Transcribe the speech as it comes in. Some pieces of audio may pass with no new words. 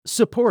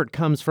Support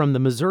comes from the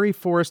Missouri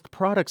Forest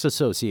Products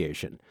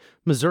Association.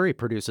 Missouri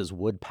produces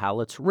wood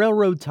pallets,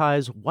 railroad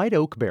ties, white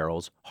oak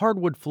barrels,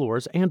 hardwood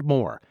floors, and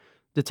more.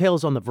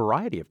 Details on the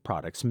variety of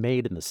products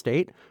made in the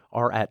state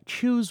are at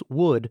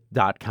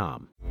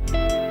choosewood.com.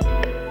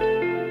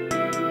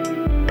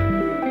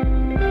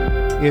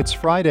 It's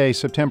Friday,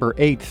 September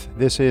 8th.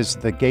 This is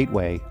The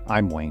Gateway.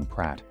 I'm Wayne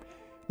Pratt.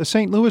 The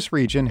St. Louis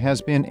region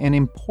has been an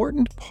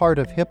important part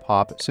of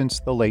hip-hop since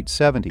the late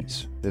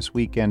 70s. This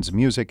weekend's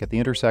Music at the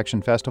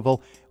Intersection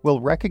Festival will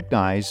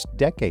recognize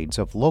decades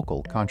of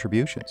local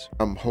contributions.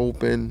 I'm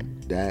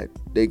hoping that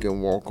they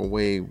can walk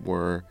away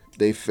where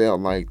they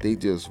felt like they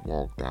just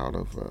walked out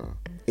of a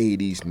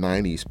 80s,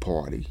 90s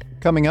party.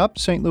 Coming up,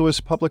 St. Louis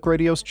Public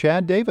Radio's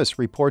Chad Davis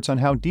reports on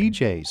how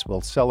DJs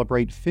will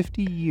celebrate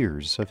 50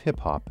 years of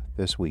hip-hop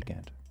this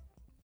weekend.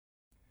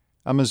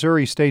 A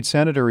Missouri state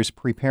senator is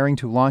preparing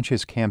to launch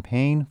his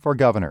campaign for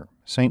governor.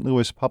 St.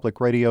 Louis Public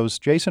Radio's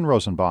Jason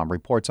Rosenbaum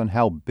reports on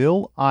how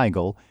Bill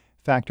Eigel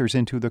factors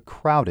into the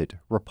crowded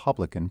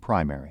Republican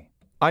primary.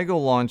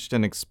 Eigel launched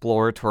an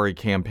exploratory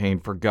campaign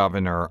for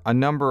governor a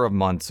number of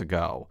months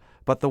ago,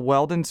 but the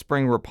Weldon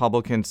Spring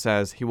Republican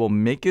says he will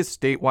make his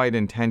statewide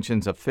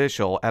intentions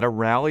official at a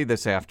rally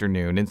this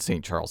afternoon in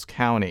St. Charles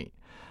County.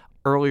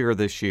 Earlier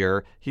this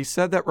year, he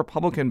said that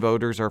Republican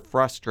voters are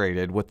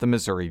frustrated with the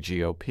Missouri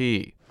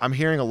GOP. I'm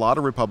hearing a lot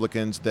of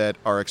Republicans that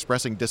are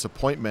expressing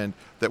disappointment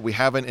that we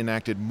haven't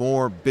enacted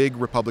more big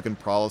Republican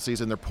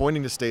policies, and they're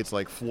pointing to states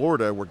like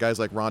Florida, where guys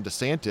like Ron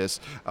DeSantis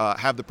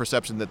have the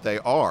perception that they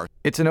are.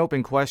 It's an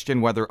open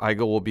question whether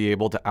Eigel will be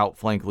able to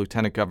outflank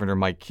Lieutenant Governor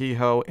Mike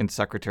Kehoe and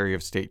Secretary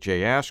of State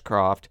Jay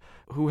Ashcroft,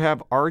 who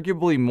have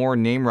arguably more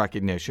name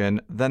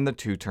recognition than the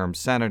two-term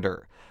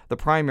senator. The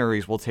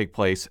primaries will take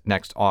place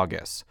next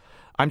August.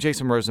 I'm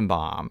Jason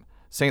Rosenbaum,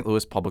 St.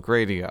 Louis Public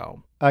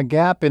Radio. A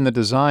gap in the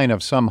design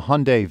of some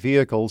Hyundai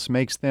vehicles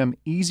makes them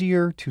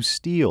easier to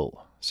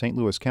steal. St.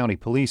 Louis County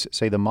Police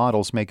say the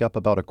models make up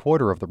about a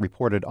quarter of the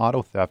reported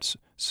auto thefts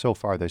so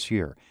far this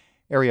year.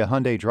 Area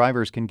Hyundai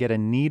drivers can get a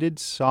needed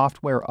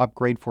software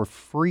upgrade for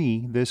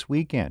free this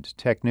weekend.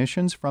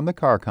 Technicians from the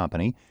car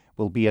company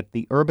will be at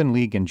the Urban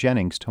League in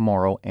Jennings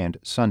tomorrow and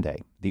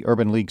Sunday. The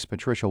Urban League's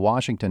Patricia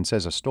Washington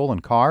says a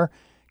stolen car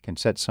can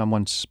set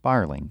someone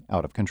spiraling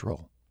out of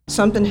control.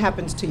 Something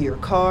happens to your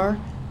car,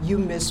 you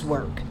miss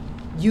work.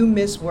 You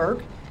miss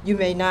work, you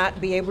may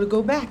not be able to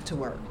go back to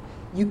work.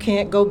 You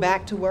can't go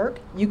back to work,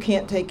 you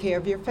can't take care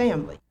of your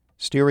family.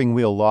 Steering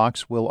wheel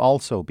locks will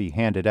also be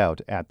handed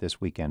out at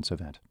this weekend's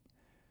event.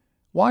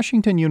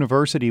 Washington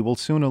University will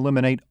soon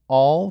eliminate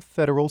all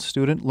federal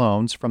student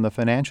loans from the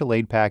financial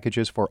aid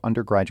packages for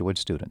undergraduate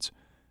students.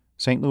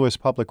 St. Louis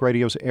Public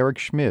Radio's Eric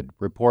Schmid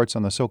reports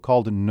on the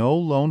so-called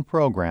no-loan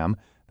program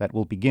that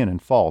will begin in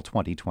fall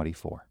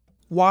 2024.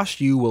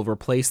 WashU will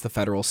replace the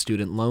federal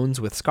student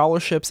loans with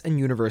scholarships and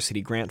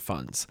university grant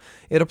funds.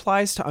 It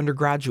applies to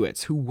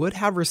undergraduates who would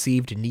have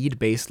received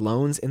need-based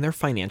loans in their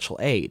financial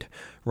aid.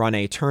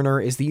 Ronee Turner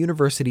is the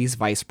university's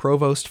vice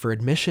provost for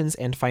admissions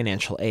and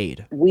financial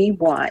aid. We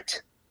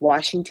want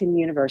Washington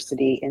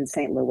University in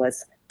St.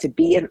 Louis to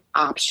be an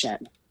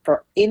option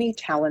for any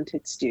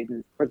talented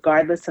student,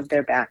 regardless of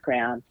their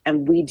background,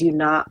 and we do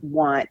not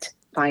want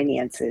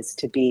finances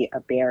to be a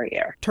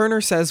barrier.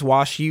 Turner says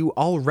WashU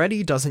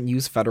already doesn't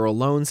use federal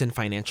loans and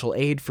financial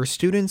aid for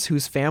students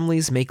whose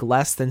families make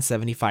less than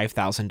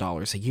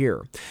 $75,000 a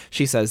year.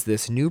 She says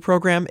this new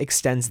program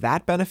extends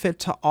that benefit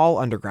to all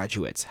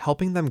undergraduates,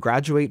 helping them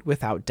graduate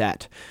without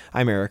debt.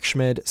 I'm Eric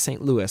Schmid,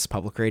 St. Louis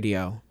Public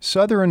Radio.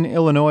 Southern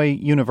Illinois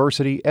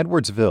University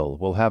Edwardsville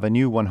will have a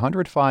new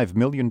 $105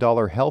 million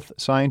health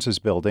sciences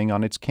building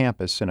on its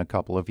campus in a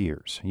couple of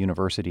years.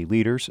 University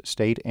leaders,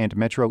 state, and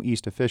Metro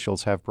East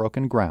officials have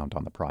broken ground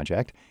on the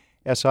project.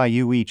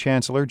 SIUE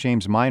Chancellor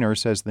James Miner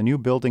says the new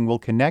building will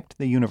connect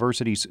the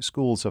university's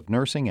schools of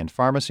nursing and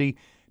pharmacy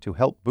to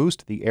help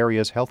boost the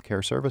area's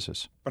healthcare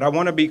services. But I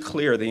want to be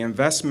clear, the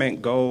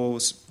investment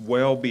goes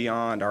well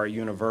beyond our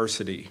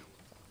university.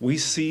 We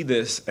see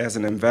this as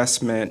an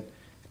investment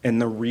in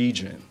the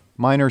region.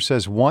 Miner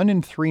says 1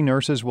 in 3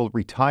 nurses will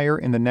retire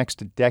in the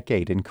next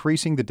decade,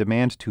 increasing the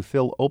demand to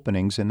fill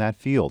openings in that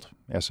field.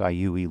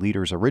 SIUE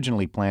leaders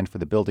originally planned for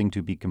the building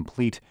to be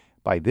complete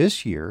by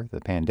this year. The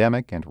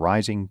pandemic and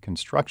rising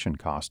construction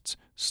costs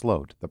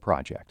slowed the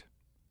project.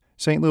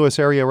 St. Louis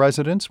area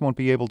residents won't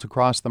be able to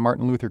cross the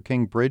Martin Luther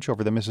King Bridge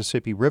over the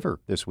Mississippi River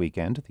this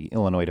weekend. The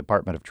Illinois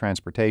Department of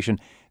Transportation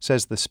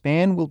says the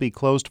span will be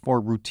closed for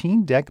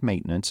routine deck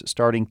maintenance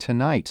starting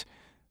tonight.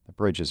 The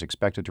bridge is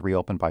expected to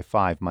reopen by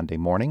 5 Monday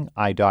morning.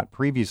 IDOT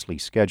previously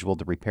scheduled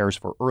the repairs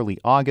for early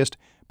August,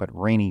 but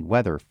rainy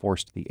weather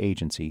forced the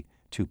agency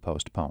to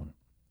postpone.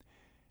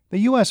 The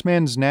U.S.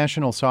 men's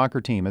national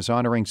soccer team is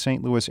honoring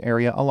St. Louis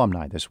area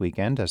alumni this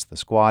weekend as the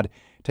squad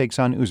takes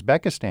on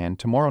Uzbekistan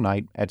tomorrow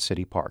night at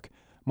City Park.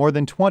 More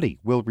than 20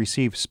 will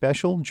receive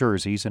special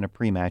jerseys in a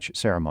pre-match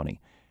ceremony.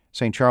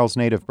 St. Charles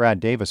native Brad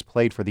Davis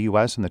played for the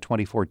U.S. in the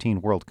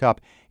 2014 World Cup.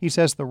 He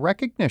says the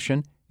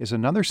recognition is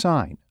another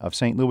sign of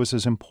St.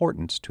 Louis's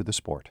importance to the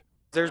sport.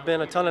 There's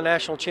been a ton of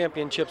national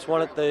championships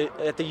won at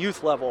the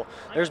youth level.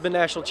 There's been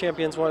national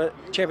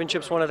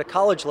championships won at a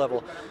college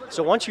level.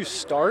 So once you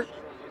start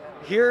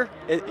here,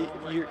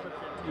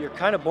 you're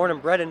kind of born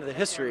and bred into the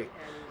history.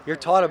 You're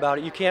taught about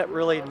it. You can't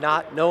really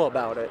not know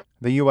about it.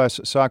 The U.S.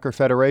 Soccer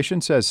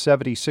Federation says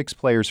 76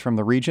 players from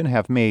the region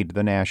have made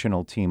the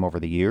national team over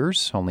the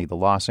years. Only the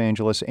Los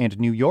Angeles and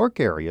New York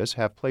areas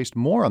have placed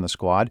more on the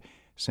squad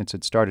since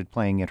it started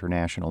playing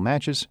international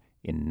matches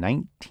in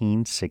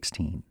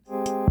 1916.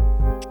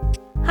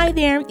 Hi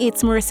there,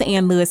 it's Marissa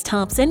Ann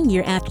Lewis-Thompson,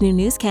 your afternoon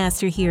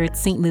newscaster here at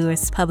St.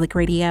 Louis Public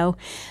Radio.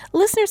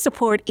 Listener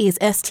support is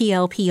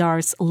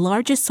STLPR's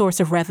largest source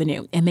of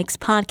revenue and makes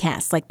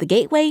podcasts like The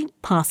Gateway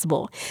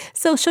possible.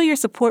 So show your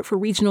support for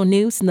regional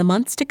news in the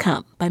months to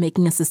come by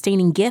making a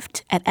sustaining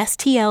gift at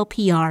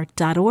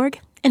stlpr.org,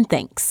 and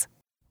thanks.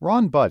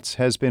 Ron Butts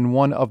has been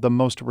one of the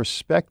most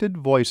respected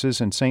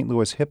voices in St.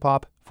 Louis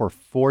hip-hop for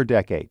 4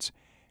 decades.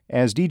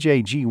 As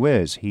DJ Gee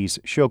Whiz, he's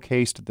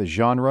showcased the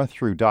genre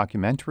through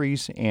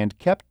documentaries and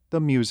kept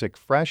the music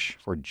fresh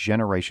for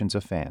generations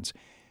of fans.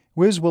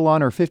 Whiz will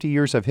honor 50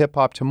 years of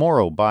hip-hop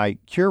tomorrow by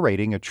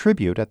curating a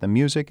tribute at the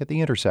Music at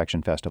the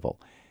Intersection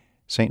Festival.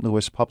 St.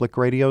 Louis Public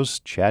Radio's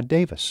Chad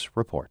Davis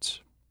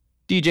reports.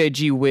 DJ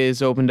Gee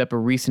Whiz opened up a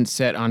recent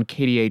set on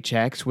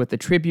KDHX with a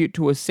tribute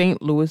to a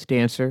St. Louis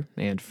dancer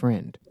and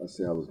friend. I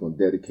said I was going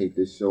to dedicate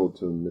this show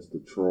to Mr.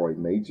 Troy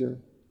Major.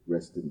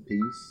 Rest in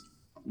peace.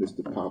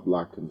 Mr. Pop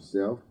Lock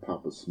himself,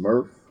 Papa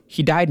Smurf.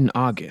 He died in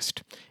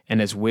August,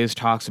 and as Whiz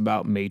talks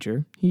about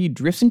Major, he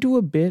drifts into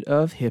a bit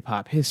of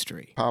hip-hop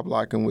history. Pop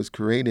Lockin' was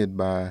created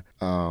by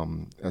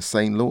a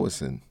St.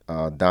 Louisan,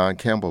 Don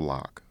Campbell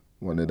Lock.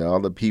 One of the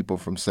other people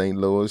from St.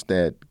 Louis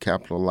that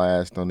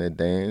capitalized on that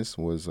dance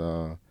was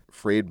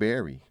Fred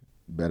Berry,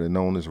 better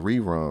known as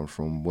Rerun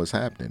from What's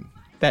Happening.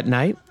 That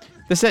night,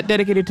 the set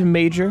dedicated to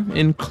Major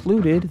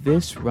included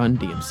this Run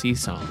DMC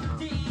song.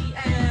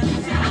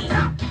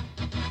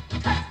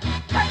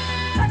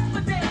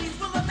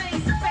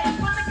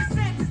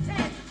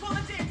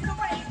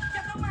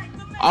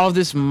 All of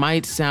this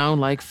might sound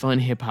like fun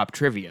hip-hop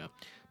trivia,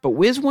 but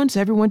Whiz wants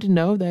everyone to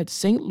know that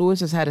St. Louis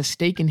has had a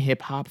stake in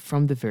hip-hop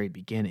from the very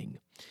beginning.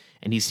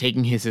 And he's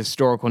taking his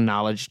historical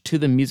knowledge to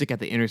the Music at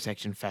the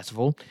Intersection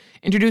Festival,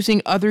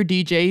 introducing other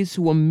DJs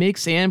who will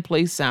mix and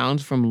play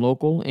sounds from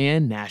local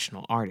and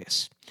national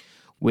artists.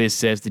 Whiz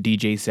says the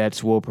DJ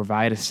sets will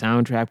provide a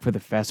soundtrack for the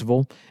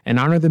festival and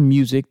honor the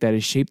music that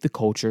has shaped the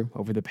culture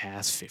over the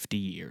past 50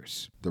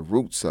 years. The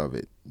roots of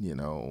it,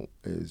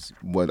 is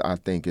what I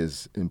think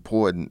is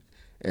important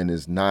and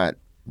is not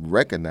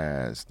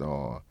recognized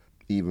or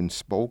even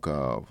spoke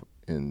of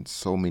in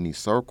so many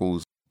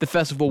circles. The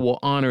festival will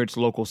honor its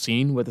local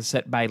scene with a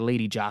set by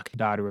Lady Jock,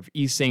 daughter of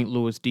East St.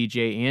 Louis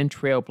DJ and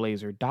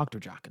trailblazer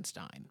Dr.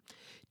 Jockenstein.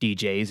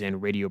 DJs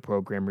and radio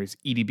programmers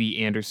Edie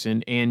B.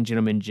 Anderson and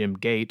Gentleman Jim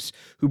Gates,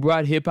 who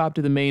brought hip-hop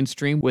to the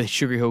mainstream with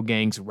Sugar Hill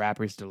Gang's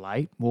Rapper's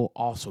Delight, will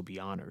also be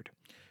honored.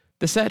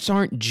 The sets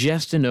aren't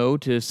just an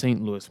ode to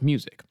St. Louis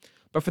music,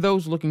 but for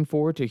those looking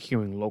forward to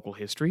hearing local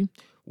history,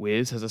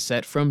 Whiz has a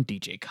set from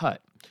DJ Cut.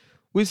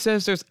 Whiz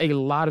says there's a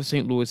lot of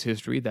St. Louis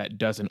history that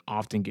doesn't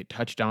often get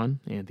touched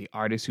on, and the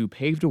artists who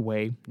paved a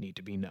way need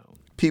to be known.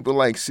 People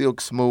like Silk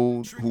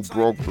Smooth, who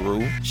broke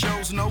through.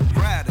 Shows no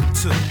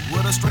gratitude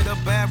with a straight up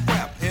bad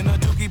rap and a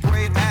dookie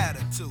braid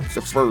attitude.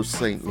 The first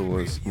St.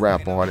 Louis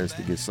rap artist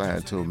to get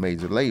signed to a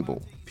major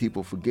label.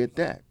 People forget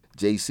that.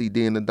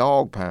 JCD and the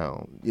Dog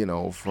Pound,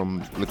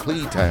 from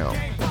Laclede Town.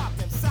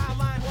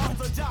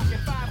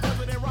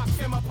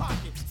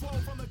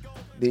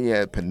 Then you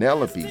had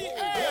Penelope. You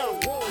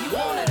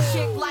want a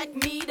chick like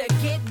me to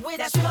get with?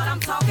 That's what I'm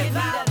talking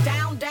about. Need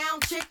a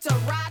down chick to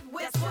ride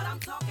with. That's what I'm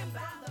talking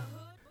about.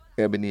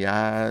 Ebony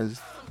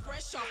Eyes.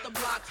 Fresh off the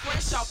block,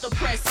 fresh off the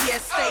press.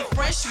 Yes, stay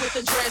fresh with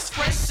the dress.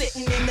 Fresh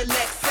sitting in the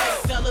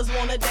Lexus. Fellas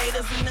wanna date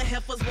us and the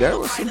heifers wanna There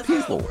were some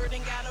people.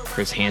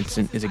 Chris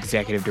Hansen is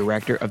executive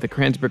director of the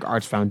Kranzberg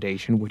Arts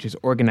Foundation, which is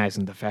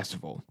organizing the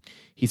festival.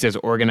 He says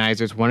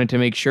organizers wanted to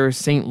make sure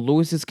St.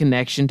 Louis's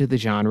connection to the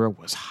genre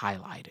was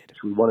highlighted.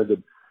 We wanted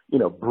to,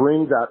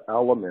 bring that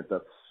element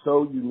that's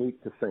so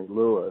unique to St.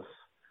 Louis,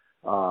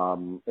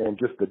 and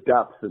just the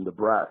depth and the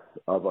breadth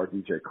of our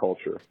DJ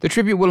culture. The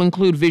tribute will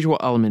include visual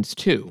elements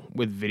too,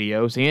 with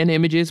videos and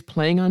images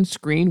playing on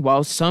screen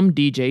while some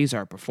DJs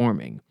are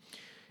performing.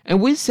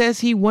 And Whiz says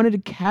he wanted to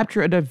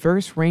capture a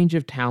diverse range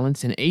of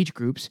talents and age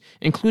groups,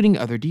 including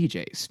other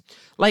DJs,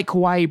 like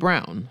Kauai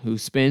Brown, who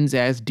spins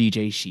as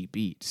DJ She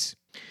Beats.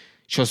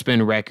 She'll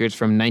spin records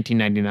from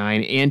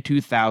 1999 and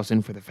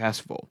 2000 for the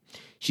festival.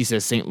 She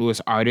says St.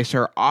 Louis artists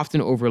are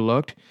often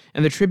overlooked,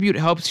 and the tribute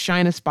helps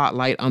shine a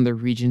spotlight on the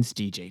region's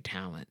DJ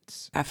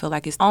talents. I feel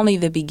like it's only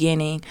the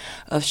beginning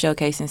of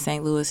showcasing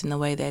St. Louis in the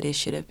way that it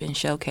should have been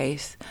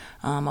showcased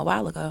a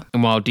while ago.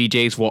 And while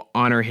DJs will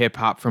honor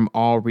hip-hop from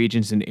all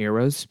regions and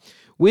eras,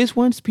 Whiz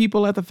wants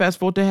people at the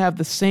festival to have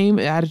the same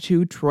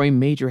attitude Troy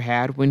Major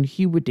had when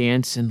he would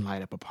dance and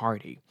light up a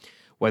party,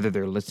 whether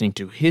they're listening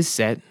to his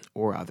set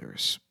or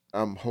others.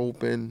 I'm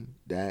hoping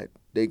that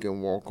they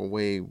can walk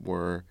away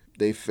where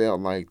they felt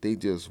like they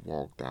just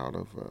walked out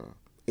of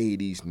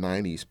 80s,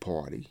 90s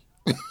party.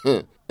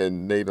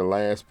 And they the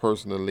last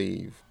person to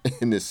leave.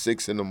 And it's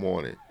 6 in the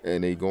morning.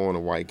 And they going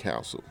to White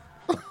Castle.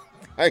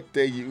 Like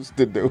they used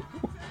to do.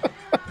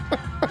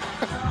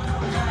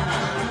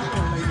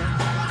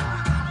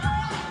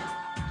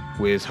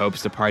 Wiz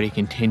hopes the party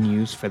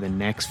continues for the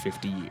next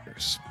 50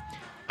 years.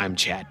 I'm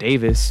Chad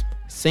Davis,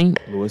 St.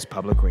 Louis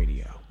Public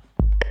Radio.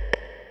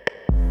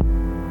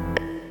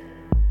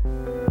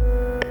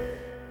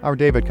 Our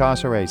David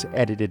Casares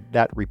edited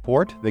that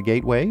report. The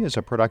Gateway is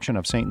a production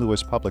of St.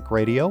 Louis Public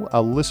Radio,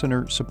 a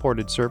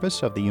listener-supported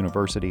service of the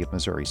University of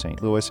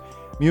Missouri-St. Louis.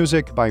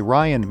 Music by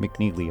Ryan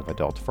McNeely of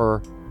Adult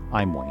Fur.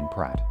 I'm Wayne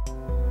Pratt.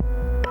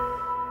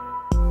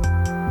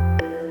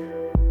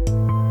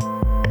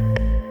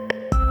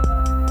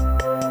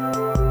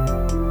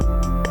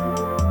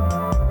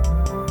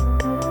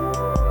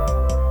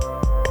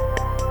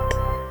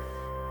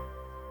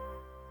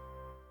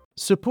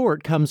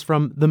 Support comes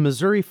from the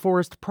Missouri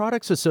Forest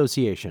Products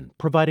Association,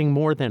 providing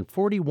more than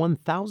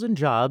 41,000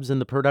 jobs in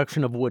the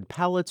production of wood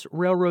pallets,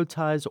 railroad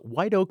ties,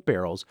 white oak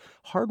barrels,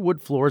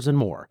 hardwood floors, and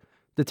more.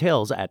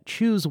 Details at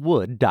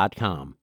choosewood.com.